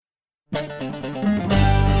Shalom,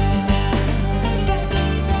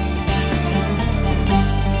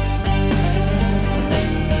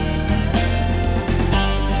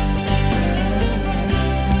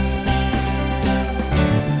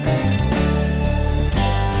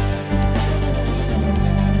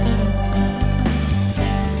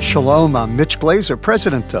 I'm Mitch Glaser,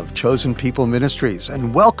 president of Chosen People Ministries,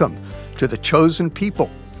 and welcome to the Chosen People.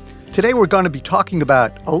 Today we're going to be talking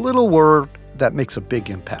about a little word that makes a big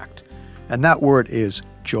impact, and that word is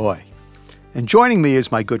joy. And joining me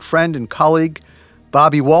is my good friend and colleague,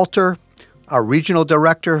 Bobby Walter, our regional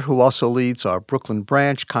director who also leads our Brooklyn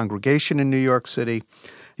branch congregation in New York City.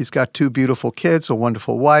 He's got two beautiful kids, a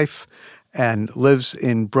wonderful wife, and lives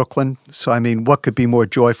in Brooklyn. So, I mean, what could be more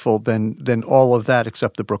joyful than all of that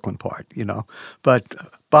except the Brooklyn part, you know? But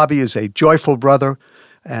Bobby is a joyful brother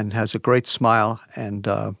and has a great smile. And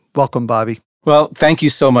welcome, Bobby. Well, thank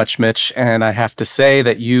you so much, Mitch. And I have to say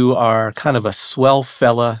that you are kind of a swell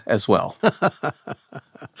fella as well.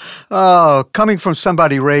 Oh, coming from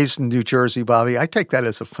somebody raised in New Jersey, Bobby, I take that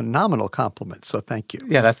as a phenomenal compliment. So thank you.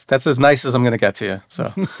 Yeah, that's as nice as I'm going to get to you.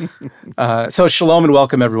 So shalom and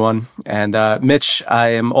welcome, everyone. And Mitch, I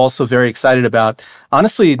am also very excited about,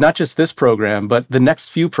 honestly, not just this program, but the next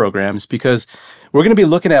few programs, because we're going to be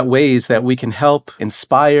looking at ways that we can help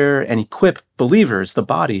inspire and equip believers, the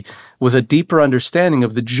body, with a deeper understanding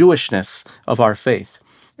of the Jewishness of our faith.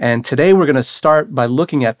 And today we're going to start by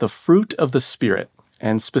looking at the fruit of the Spirit.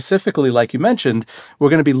 And specifically, like you mentioned, we're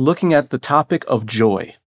going to be looking at the topic of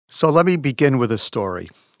joy. So let me begin with a story.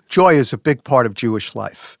 Joy is a big part of Jewish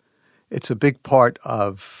life. It's a big part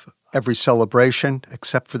of every celebration,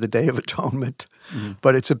 except for the Day of Atonement. Mm-hmm.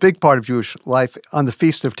 But it's a big part of Jewish life. On the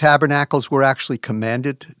Feast of Tabernacles, we're actually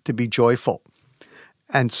commanded to be joyful.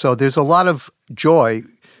 And so there's a lot of joy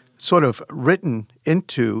sort of written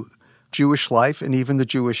into Jewish life and even the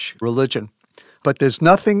Jewish religion. But there's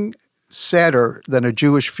nothing sadder than a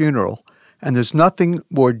Jewish funeral, and there's nothing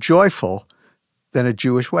more joyful than a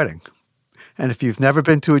Jewish wedding. And if you've never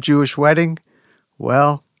been to a Jewish wedding,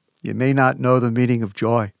 well, you may not know the meaning of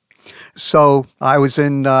joy. So I was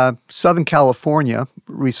in Southern California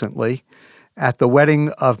recently at the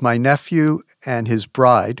wedding of my nephew and his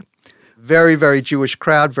bride. Very, very Jewish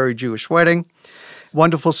crowd, very Jewish wedding.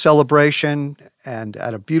 Wonderful celebration and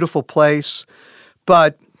at a beautiful place.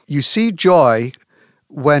 But you see joy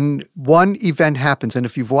when one event happens. And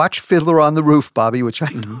if you've watched Fiddler on the Roof, Bobby, which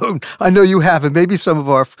I know you have, and maybe some of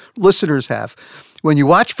our listeners have, when you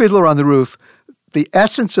watch Fiddler on the Roof, the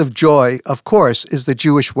essence of joy, of course, is the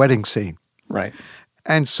Jewish wedding scene. Right.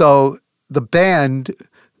 And so the band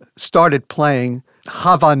started playing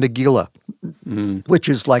Hava Nagila, which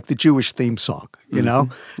is like the Jewish theme song, you know,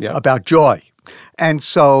 about joy. And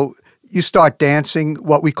so you start dancing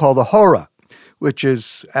what we call the hora, which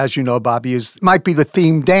is, as you know, Bobby, might be the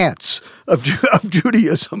theme dance of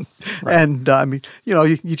Judaism. Right. And I mean, you know,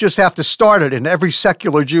 you just have to start it. And every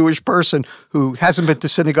secular Jewish person who hasn't been to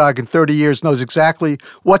synagogue in 30 years knows exactly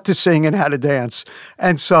what to sing and how to dance.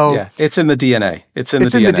 And so, yeah, it's in the DNA. It's in the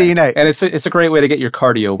DNA, and it's a great way to get your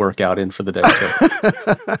cardio workout in for the day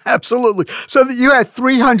too. Absolutely. So you had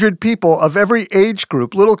 300 people of every age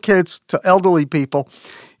group, little kids to elderly people,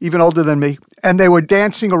 even older than me. And they were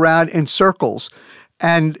dancing around in circles.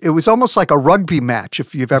 And it was almost like a rugby match,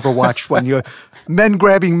 if you've ever watched one. You're men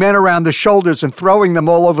grabbing men around the shoulders and throwing them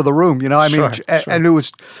all over the room, you know? I mean, sure. And it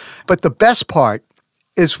was, but the best part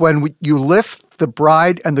is when you lift the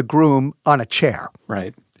bride and the groom on a chair.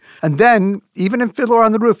 Right. And then, even in Fiddler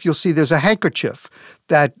on the Roof, you'll see there's a handkerchief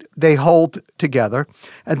that they hold together.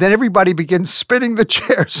 And then everybody begins spinning the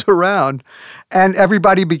chairs around. And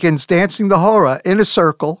everybody begins dancing the hora in a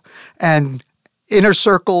circle. And inner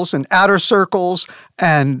circles and outer circles,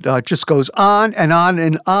 and just goes on and on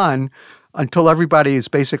and on until everybody is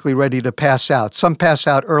basically ready to pass out. Some pass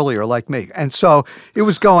out earlier, like me. And so it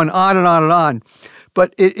was going on and on and on.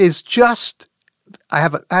 But it is just, I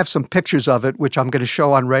have some pictures of it, which I'm going to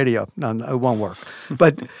show on radio. No, it won't work.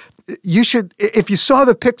 But you should, if you saw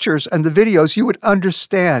the pictures and the videos, you would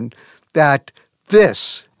understand that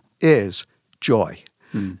this is joy.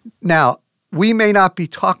 Now, we may not be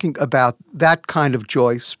talking about that kind of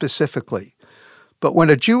joy specifically, but when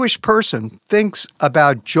a Jewish person thinks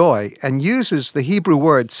about joy and uses the Hebrew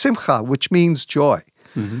word simcha, which means joy,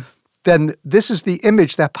 then this is the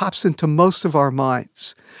image that pops into most of our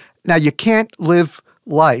minds. Now, you can't live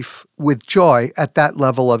life with joy at that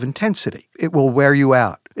level of intensity. It will wear you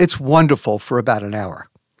out. It's wonderful for about an hour.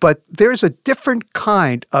 But there's a different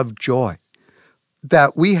kind of joy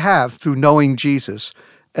that we have through knowing Jesus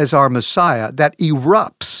as our Messiah that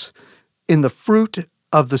erupts in the fruit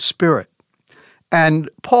of the Spirit. And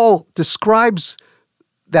Paul describes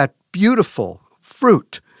that beautiful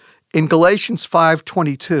fruit in Galatians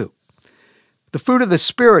 5:22. The fruit of the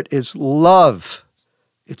Spirit is love,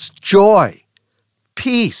 it's joy,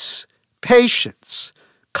 peace, patience,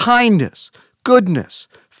 kindness, goodness,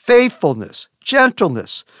 faithfulness,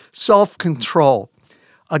 gentleness, self-control.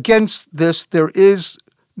 Against this, there is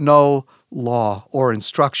no law or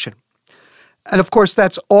instruction. And of course,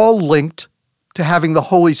 that's all linked to having the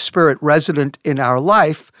Holy Spirit resident in our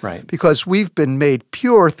life, right, because we've been made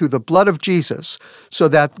pure through the blood of Jesus, so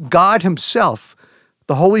that God himself,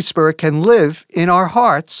 the Holy Spirit, can live in our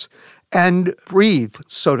hearts and breathe,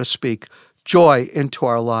 so to speak, joy into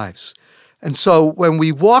our lives. And so when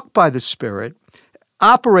we walk by the Spirit,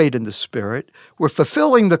 operate in the Spirit, we're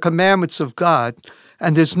fulfilling the commandments of God,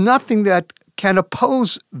 and there's nothing that can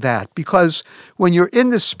oppose that, because when you're in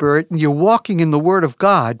the Spirit and you're walking in the Word of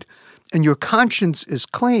God, and your conscience is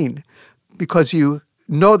clean because you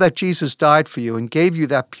know that Jesus died for you and gave you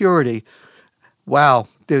that purity, wow,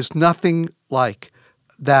 there's nothing like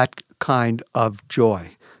that kind of joy.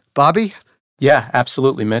 Bobby? Yeah,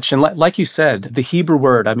 absolutely, Mitch. And like you said, the Hebrew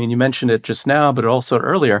word, I mean, you mentioned it just now, but also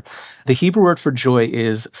earlier, the Hebrew word for joy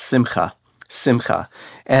is simcha, simcha.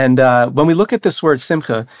 And when we look at this word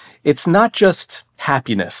simcha, it's not just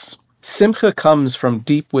happiness. Simcha comes from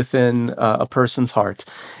deep within a person's heart,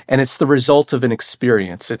 and it's the result of an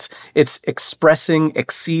experience. It's expressing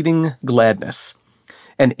exceeding gladness.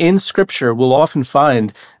 And in Scripture, we'll often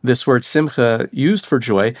find this word simcha used for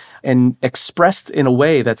joy and expressed in a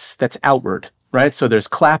way that's outward, right? So there's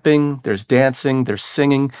clapping, there's dancing, there's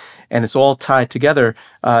singing, and it's all tied together.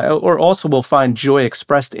 Or also we'll find joy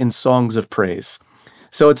expressed in songs of praise.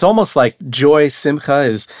 So it's almost like joy,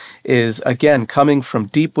 simcha, is again coming from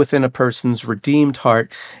deep within a person's redeemed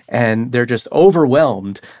heart, and they're just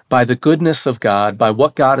overwhelmed by the goodness of God, by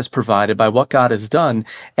what God has provided, by what God has done,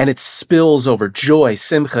 and it spills over. Joy,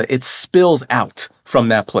 simcha, it spills out from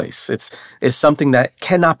that place. It's something that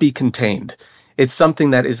cannot be contained. It's something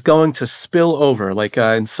that is going to spill over, like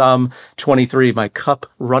in Psalm 23, my cup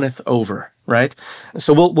runneth over. Right?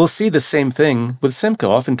 So we'll see the same thing with simcha.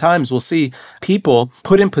 Oftentimes we'll see people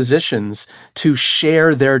put in positions to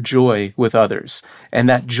share their joy with others, and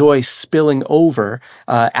that joy spilling over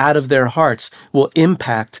out of their hearts will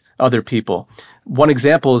impact other people. One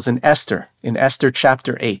example is in Esther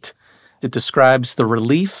chapter 8. It describes the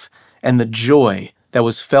relief and the joy that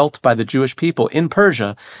was felt by the Jewish people in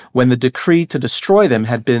Persia when the decree to destroy them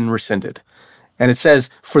had been rescinded. And it says,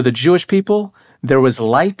 for the Jewish people, there was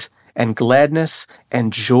light and gladness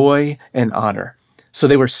and joy and honor. So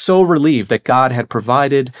they were so relieved that God had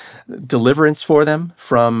provided deliverance for them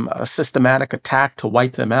from a systematic attack to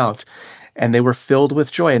wipe them out. And they were filled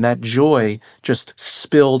with joy, and that joy just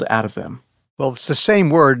spilled out of them. Well, it's the same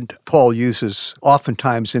word Paul uses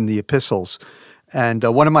oftentimes in the epistles. And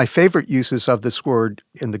one of my favorite uses of this word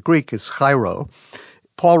in the Greek is chairo.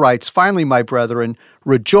 Paul writes, finally, my brethren,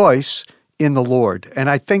 rejoice in the Lord. And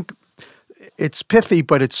I think it's pithy,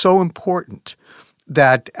 but it's so important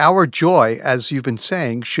that our joy, as you've been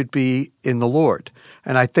saying, should be in the Lord.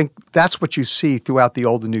 And I think that's what you see throughout the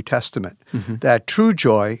Old and New Testament, that true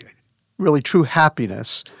joy, really true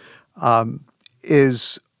happiness,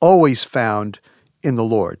 is always found in the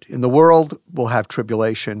Lord. In the world, we'll have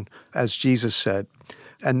tribulation, as Jesus said,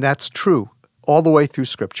 and that's true all the way through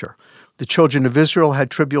Scripture. The children of Israel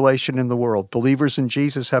had tribulation in the world. Believers in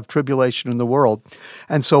Jesus have tribulation in the world.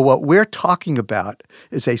 And so what we're talking about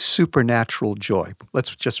is a supernatural joy.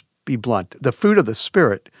 Let's just be blunt. The fruit of the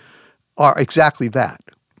Spirit are exactly that.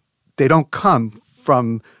 They don't come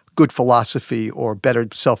from good philosophy or better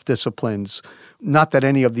self-disciplines. Not that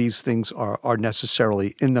any of these things are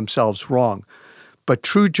necessarily in themselves wrong, but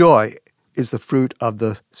true joy is the fruit of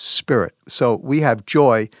the Spirit. So we have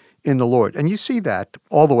joy in the Lord. And you see that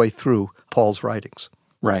all the way through Paul's writings.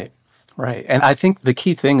 Right. And I think the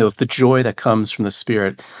key thing of the joy that comes from the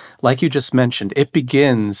Spirit, like you just mentioned, it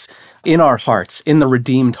begins in our hearts, in the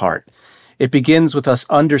redeemed heart. It begins with us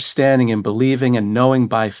understanding and believing and knowing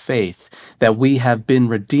by faith that we have been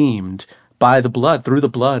redeemed by the blood, through the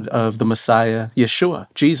blood of the Messiah, Yeshua,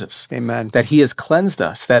 Jesus. Amen. That he has cleansed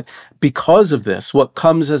us, that because of this, what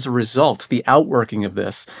comes as a result, the outworking of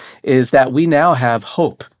this, is that we now have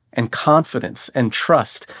hope and confidence and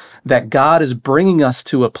trust that God is bringing us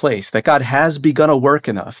to a place, that God has begun a work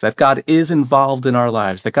in us, that God is involved in our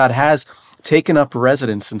lives, that God has taken up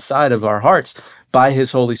residence inside of our hearts by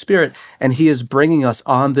his Holy Spirit. And he is bringing us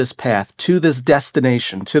on this path to this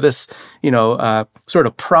destination, to this, sort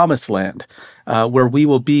of promised land, where we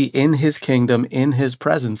will be in his kingdom, in his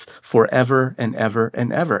presence forever and ever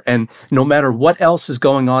and ever. And no matter what else is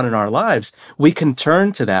going on in our lives, we can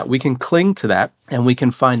turn to that, we can cling to that, and we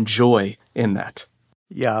can find joy in that.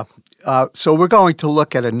 Yeah. So we're going to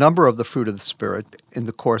look at a number of the fruit of the Spirit in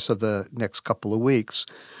the course of the next couple of weeks.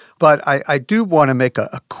 But I do want to make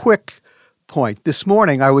a quick point. This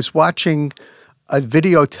morning, I was watching a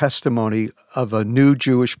video testimony of a new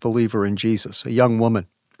Jewish believer in Jesus, a young woman.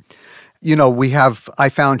 We have I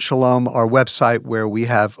Found Shalom, our website, where we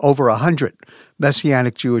have over 100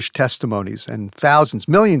 Messianic Jewish testimonies, and thousands,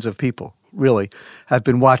 millions of people really have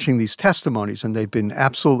been watching these testimonies, and they've been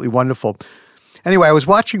absolutely wonderful. Anyway, I was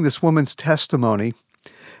watching this woman's testimony,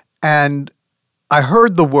 and I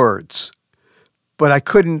heard the words, but I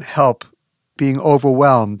couldn't help being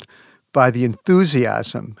overwhelmed by the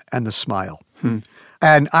enthusiasm and the smile.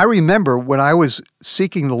 And I remember when I was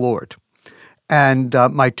seeking the Lord, and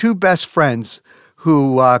my two best friends,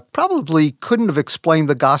 who probably couldn't have explained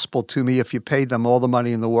the gospel to me if you paid them all the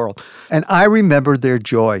money in the world, and I remember their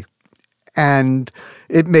joy, and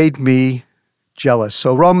it made me jealous.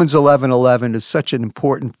 So Romans 11:11 is such an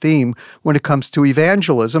important theme when it comes to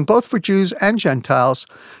evangelism, both for Jews and Gentiles,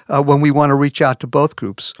 when we want to reach out to both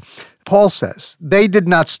groups. Paul says, they did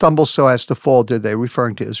not stumble so as to fall, did they?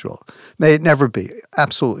 Referring to Israel. May it never be.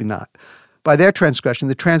 Absolutely not. By their transgression,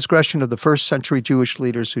 the transgression of the first century Jewish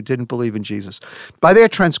leaders who didn't believe in Jesus, by their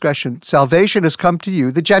transgression, salvation has come to you,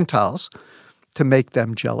 the Gentiles, to make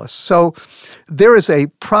them jealous. So there is a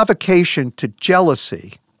provocation to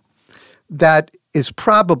jealousy that is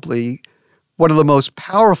probably one of the most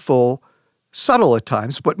powerful, subtle at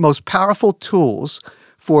times, but most powerful tools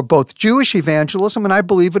for both Jewish evangelism, and I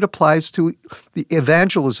believe it applies to the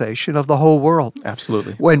evangelization of the whole world.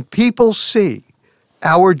 Absolutely. When people see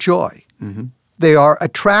our joy, they are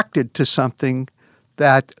attracted to something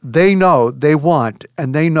that they know they want,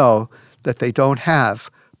 and they know that they don't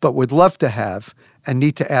have, but would love to have, and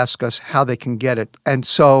need to ask us how they can get it. And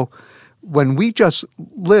so when we just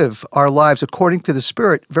live our lives according to the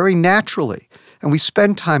Spirit very naturally, and we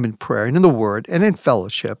spend time in prayer and in the Word and in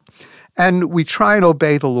fellowship, and we try and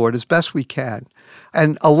obey the Lord as best we can,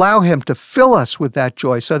 and allow him to fill us with that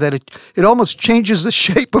joy so that it almost changes the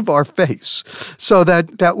shape of our face, so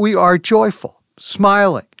that we are joyful,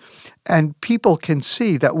 smiling, and people can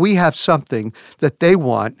see that we have something that they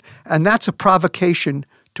want, and that's a provocation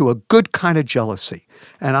to a good kind of jealousy.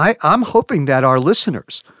 And I'm hoping that our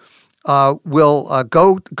listeners will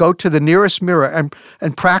go to the nearest mirror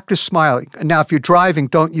and practice smiling. Now, if you're driving,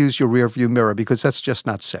 don't use your rear view mirror because that's just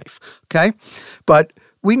not safe, okay? But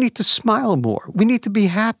we need to smile more. We need to be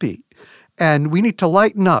happy, and we need to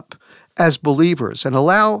lighten up as believers and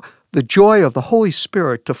allow the joy of the Holy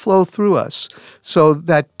Spirit to flow through us so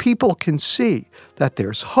that people can see that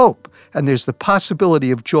there's hope and there's the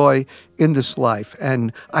possibility of joy in this life.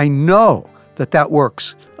 And I know that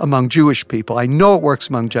works among Jewish people. I know it works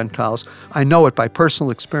among Gentiles. I know it by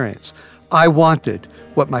personal experience. I wanted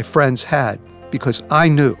what my friends had because I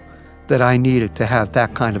knew that I needed to have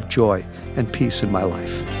that kind of joy and peace in my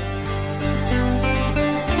life.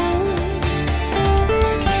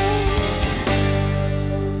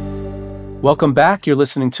 Welcome back. You're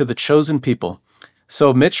listening to The Chosen People.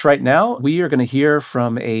 So, Mitch, right now, we are going to hear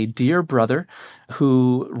from a dear brother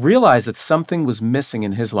who realized that something was missing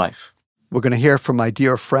in his life. We're going to hear from my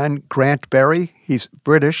dear friend, Grant Berry. He's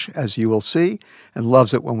British, as you will see, and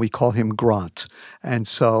loves it when we call him Grant. And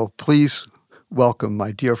so please welcome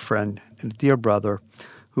my dear friend and dear brother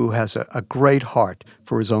who has a great heart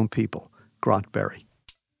for his own people, Grant Berry.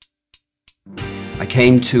 I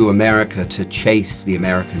came to America to chase the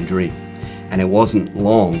American dream, and it wasn't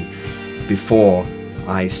long before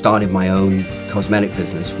I started my own cosmetic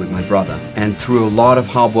business with my brother. And through a lot of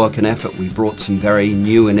hard work and effort, we brought some very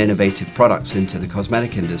new and innovative products into the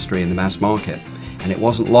cosmetic industry in the mass market. And it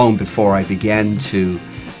wasn't long before I began to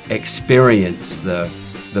experience the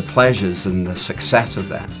pleasures and the success of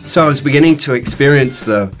that. So I was beginning to experience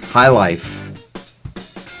the high life,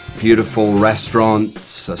 beautiful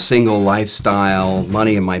restaurants, a single lifestyle,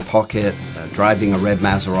 money in my pocket, driving a red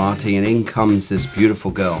Maserati, and in comes this beautiful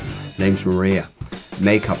girl, named Maria,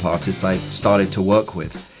 makeup artist I started to work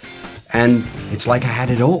with. And it's like I had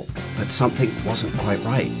it all, but something wasn't quite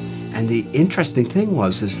right. And the interesting thing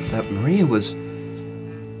was that Maria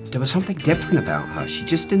there was something different about her. She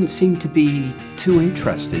just didn't seem to be too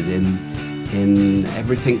interested in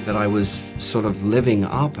everything that I was sort of living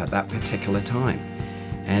up at that particular time.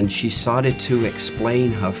 And she started to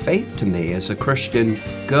explain her faith to me as a Christian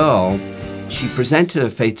girl. she presented her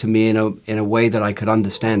faith to me in a way that I could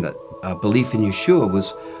understand, that belief in Yeshua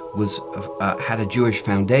had a Jewish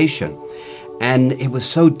foundation. And it was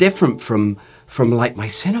so different from like my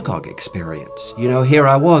synagogue experience. You know, here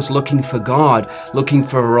I was looking for God, looking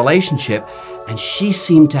for a relationship, and she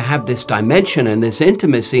seemed to have this dimension and this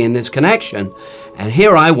intimacy and this connection. And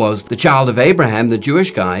here I was, the child of Abraham, the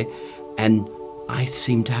Jewish guy, and I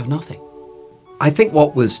seemed to have nothing. I think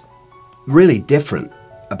what was really different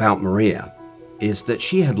about Maria is that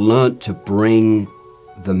she had learned to bring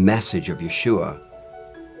the message of Yeshua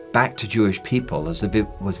back to Jewish people as if it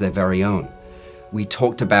was their very own. We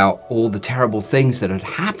talked about all the terrible things that had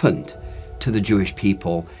happened to the Jewish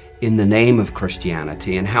people in the name of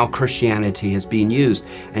Christianity and how Christianity has been used.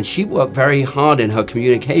 And she worked very hard in her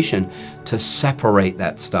communication to separate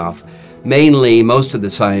that stuff, mainly most of the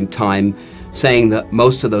time saying that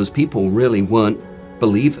most of those people really weren't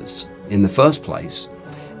believers in the first place.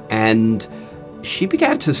 And she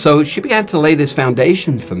began to lay this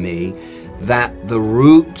foundation for me that the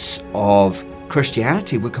roots of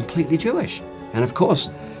Christianity were completely Jewish. And of course,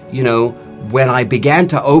 you know, when I began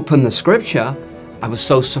to open the scripture, I was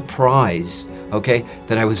so surprised,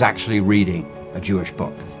 that I was actually reading a Jewish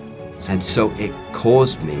book. And so it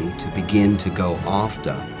caused me to begin to go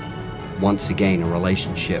after, once again, a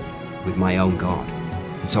relationship with my own God.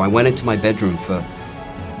 And so I went into my bedroom for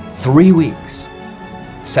 3 weeks,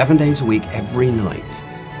 7 days a week, every night.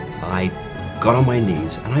 I got on my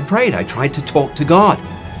knees and I prayed. I tried to talk to God.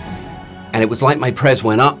 And it was like my prayers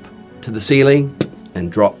went up to the ceiling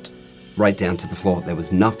and dropped right down to the floor. There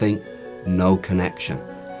was nothing, no connection.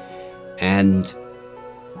 And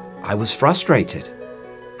I was frustrated.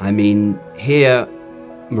 I mean, here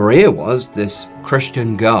Maria was, this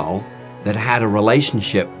Christian girl that had a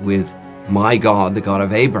relationship with my God, the God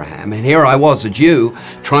of Abraham. And here I was, a Jew,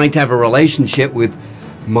 trying to have a relationship with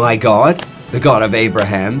my God, the God of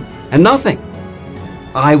Abraham, and nothing.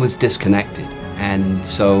 I was disconnected. And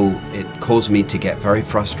so it caused me to get very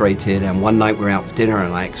frustrated. And one night we were out for dinner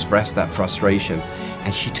and I expressed that frustration.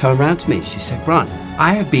 And she turned around to me. She said, "Grant,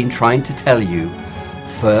 I have been trying to tell you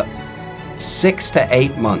for 6 to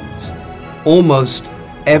 8 months, almost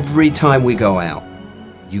every time we go out,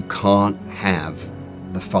 you can't have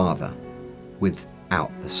the Father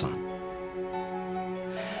without the Son."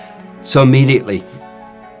 So immediately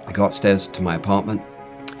I got upstairs to my apartment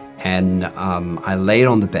and I laid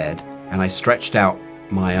on the bed and I stretched out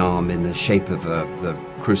my arm in the shape of the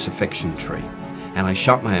crucifixion tree. And I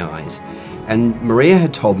shut my eyes. And Maria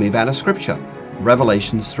had told me about a scripture,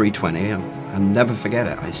 Revelations 3:20. I'll never forget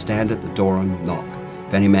it. I stand at the door and knock.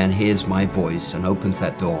 If any man hears my voice and opens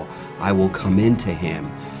that door, I will come into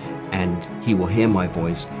him and he will hear my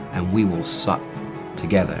voice and we will sup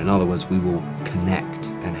together. In other words, we will connect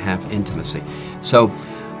and have intimacy. So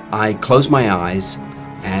I closed my eyes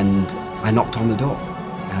and I knocked on the door.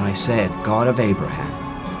 And I said, "God of Abraham,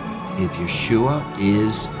 if Yeshua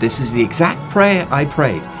is," this is the exact prayer I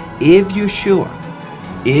prayed, "if Yeshua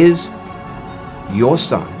is your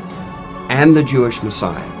son and the Jewish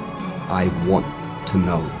Messiah, I want to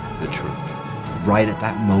know the truth." Right at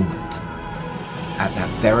that moment, at that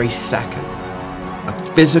very second, a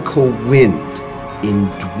physical wind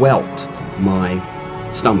indwelt my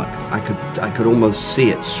stomach. I could almost see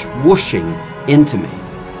it swooshing into me.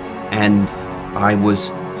 And I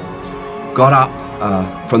got up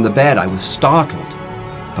from the bed. I was startled.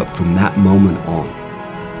 But from that moment on,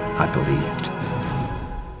 I believed.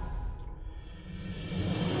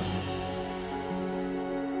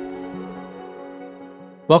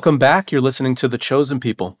 Welcome back. You're listening to The Chosen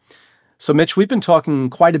People. So, Mitch, we've been talking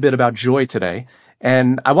quite a bit about joy today,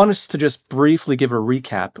 and I want us to just briefly give a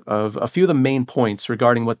recap of a few of the main points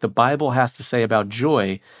regarding what the Bible has to say about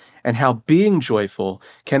joy and how being joyful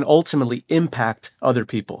can ultimately impact other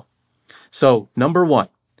people. So, number 1,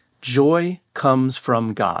 joy comes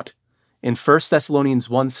from God. In 1 Thessalonians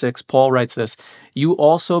 1:6, Paul writes this, "You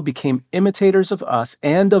also became imitators of us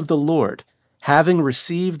and of the Lord, having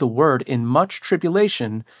received the word in much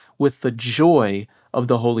tribulation with the joy of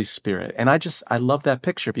the Holy Spirit." And I love that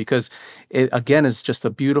picture because it, again, is just a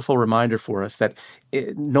beautiful reminder for us that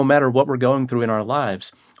no matter what we're going through in our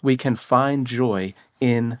lives, we can find joy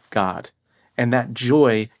in God. And that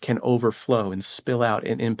joy can overflow and spill out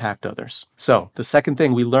and impact others. So the second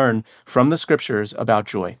thing we learn from the scriptures about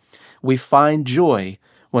joy, we find joy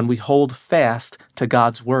when we hold fast to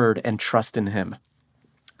God's word and trust in him.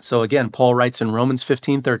 So again, Paul writes in Romans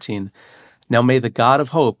 15:13, "Now may the God of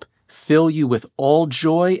hope fill you with all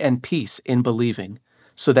joy and peace in believing,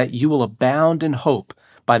 so that you will abound in hope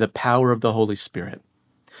by the power of the Holy Spirit."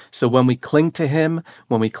 So when we cling to him,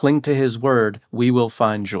 when we cling to his word, we will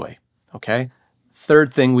find joy. Okay?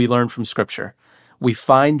 Third thing we learn from Scripture. We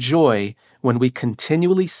find joy when we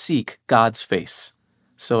continually seek God's face.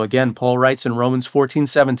 So again, Paul writes in Romans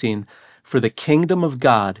 14:17, "For the kingdom of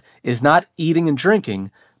God is not eating and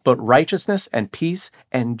drinking, but righteousness and peace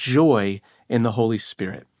and joy in the Holy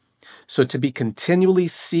Spirit." So to be continually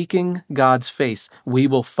seeking God's face, we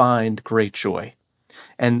will find great joy.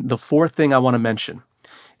 And the fourth thing I want to mention,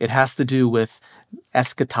 it has to do with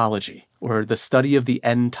eschatology, or the study of the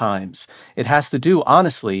end times. It has to do,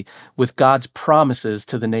 honestly, with God's promises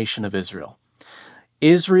to the nation of Israel.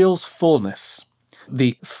 Israel's fullness,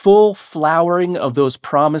 the full flowering of those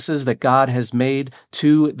promises that God has made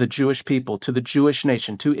to the Jewish people, to the Jewish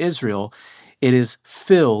nation, to Israel, it is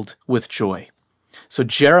filled with joy. So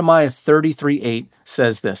Jeremiah 33:8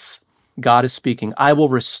 says this. God is speaking, "I will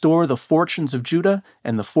restore the fortunes of Judah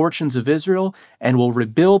and the fortunes of Israel, and will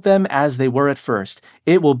rebuild them as they were at first.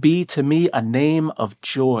 It will be to me a name of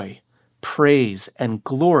joy, praise, and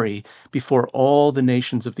glory before all the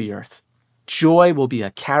nations of the earth." Joy will be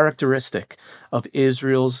a characteristic of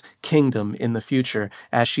Israel's kingdom in the future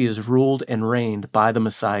as she is ruled and reigned by the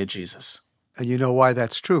Messiah Jesus. And you know why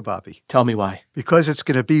that's true, Bobby? Tell me why. Because it's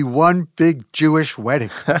going to be one big Jewish wedding.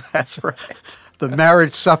 That's right. The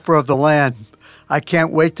marriage supper of the Lamb. I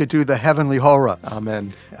can't wait to do the heavenly hora.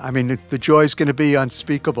 Amen. I mean, the joy is going to be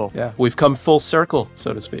unspeakable. Yeah, we've come full circle,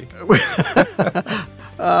 so to speak.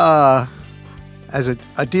 As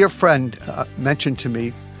a dear friend mentioned to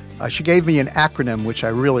me, she gave me an acronym which I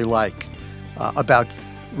really like about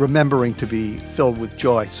remembering to be filled with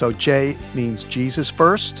joy. So J means Jesus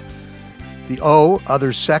first, the O,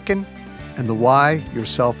 others second, and the Y,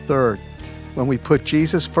 yourself third. When we put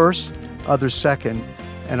Jesus first, others second,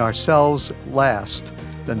 and ourselves last,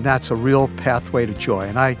 then that's a real pathway to joy.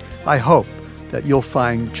 And I hope that you'll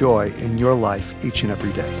find joy in your life each and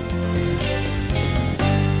every day.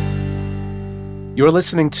 You're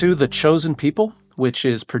listening to The Chosen People, which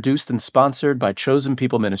is produced and sponsored by Chosen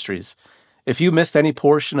People Ministries. If you missed any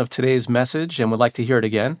portion of today's message and would like to hear it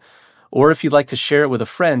again, or if you'd like to share it with a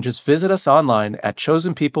friend, just visit us online at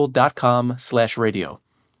chosenpeople.com/radio.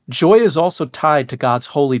 Joy is also tied to God's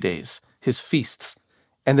holy days, his feasts,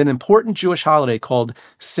 and an important Jewish holiday called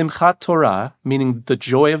Simchat Torah, meaning the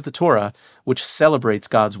joy of the Torah, which celebrates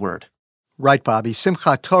God's word. Right, Bobby.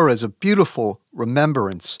 Simchat Torah is a beautiful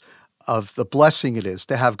remembrance of the blessing it is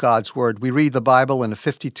to have God's word. We read the Bible in a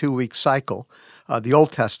 52-week cycle, the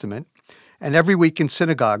Old Testament, and every week in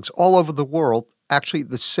synagogues all over the world, actually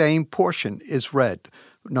the same portion is read.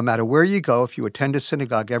 No matter where you go, if you attend a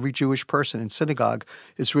synagogue, every Jewish person in synagogue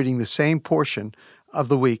is reading the same portion of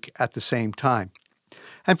the week at the same time.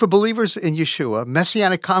 And for believers in Yeshua,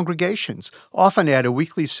 Messianic congregations often add a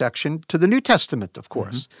weekly section to the New Testament, of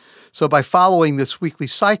course. So by following this weekly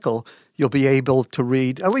cycle, you'll be able to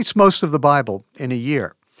read at least most of the Bible in a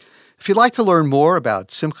year. If you'd like to learn more about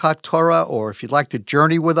Simchat Torah, or if you'd like to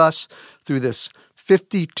journey with us through this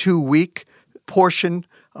 52-week portion,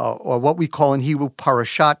 or what we call in Hebrew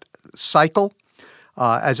parashat cycle,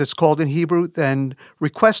 as it's called in Hebrew, then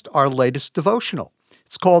request our latest devotional.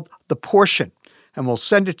 It's called The Portion, and we'll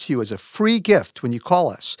send it to you as a free gift when you call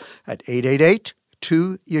us at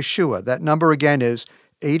 888-2-YESHUA. That number again is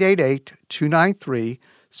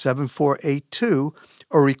 888-293-7482,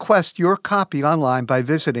 or request your copy online by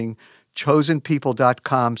visiting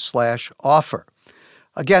chosenpeople.com/offer.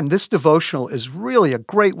 Again, this devotional is really a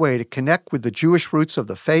great way to connect with the Jewish roots of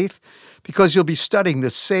the faith, because you'll be studying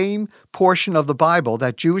the same portion of the Bible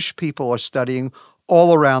that Jewish people are studying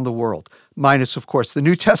all around the world, minus, of course, the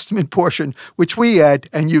New Testament portion, which we add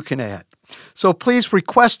and you can add. So please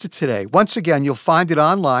request it today. Once again, you'll find it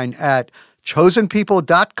online at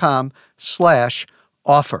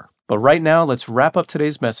chosenpeople.com/offer. But right now, let's wrap up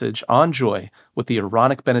today's message on joy with the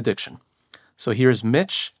Aaronic benediction. So here's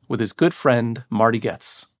Mitch with his good friend, Marty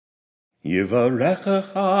Getz.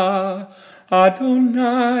 Yivarechecha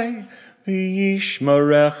Adonai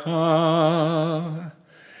v'yishmerecha,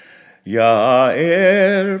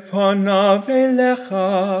 Ya'er panav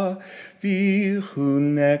elecha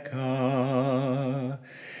v'chuneka,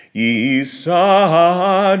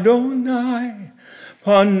 Yisa Adonai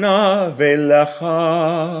panav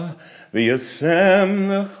elecha v'yasem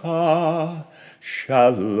lecha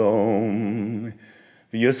Shalom,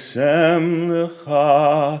 v'yasem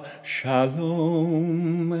lecha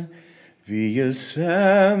shalom,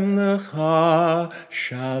 v'yasem lecha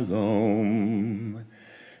shalom,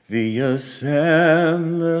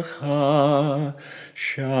 v'yasem lecha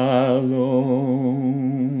shalom.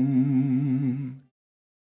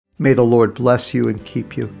 May the Lord bless you and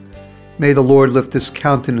keep you. May the Lord lift his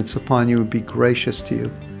countenance upon you and be gracious to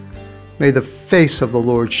you. May the face of the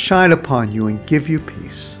Lord shine upon you and give you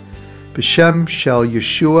peace. B'Shem Shel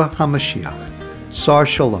Yeshua HaMashiach, Sar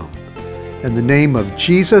Shalom. In the name of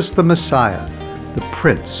Jesus the Messiah, the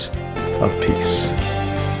Prince of Peace.